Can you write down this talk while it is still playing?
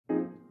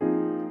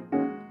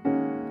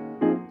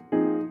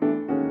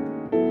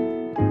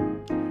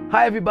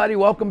Hi everybody,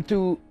 welcome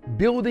to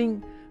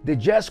Building the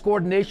Jazz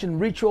Coordination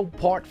Ritual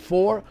Part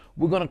 4.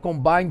 We're going to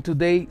combine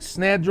today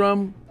snare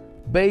drum,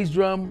 bass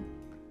drum,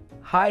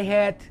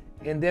 hi-hat,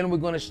 and then we're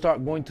going to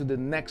start going to the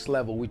next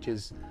level, which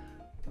is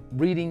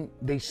reading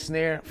the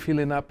snare,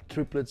 filling up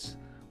triplets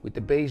with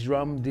the bass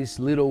drum. This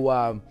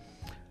little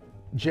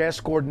jazz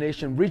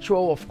coordination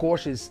ritual, of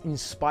course, is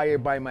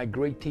inspired by my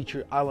great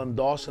teacher Alan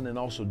Dawson and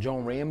also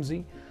John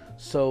Ramsey.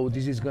 So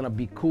this is gonna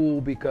be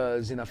cool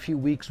because in a few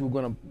weeks we're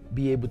gonna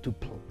be able to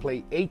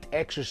play 8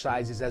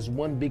 exercises as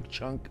one big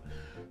chunk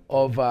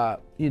of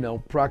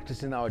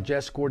practicing our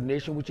jazz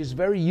coordination, which is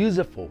very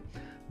useful.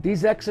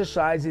 These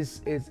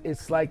exercises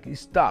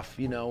it's tough,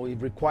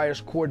 it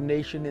requires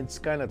coordination. It's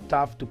kind of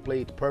tough to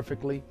play it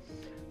perfectly.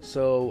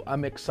 So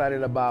I'm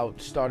excited about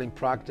starting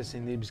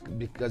practicing it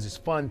because it's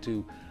fun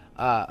to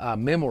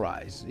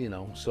memorize,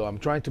 So I'm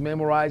trying to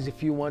memorize.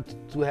 If you want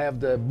to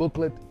have the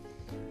booklet,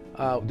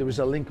 there is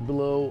a link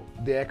below.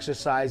 The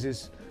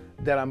exercises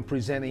that I'm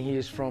presenting here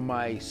is from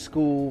my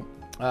school,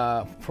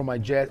 from my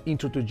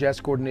Intro to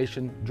Jazz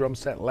Coordination Drum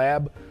Set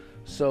Lab.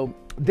 So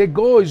the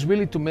goal is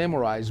really to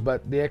memorize,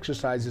 but the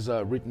exercises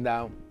are written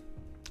down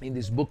in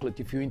this booklet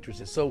if you're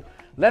interested. So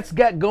let's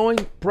get going.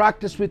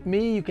 Practice with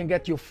me. You can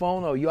get your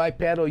phone or your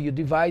iPad or your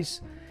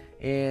device.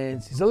 And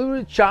it's a little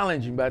bit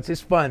challenging, but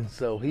it's fun.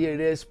 So here it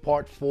is,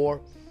 part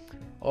 4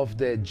 of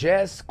the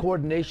Jazz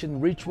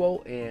Coordination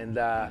Ritual. And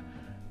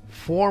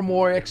 4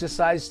 more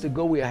exercises to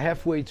go. We are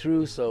halfway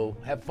through, so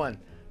have fun.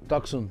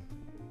 Talk soon.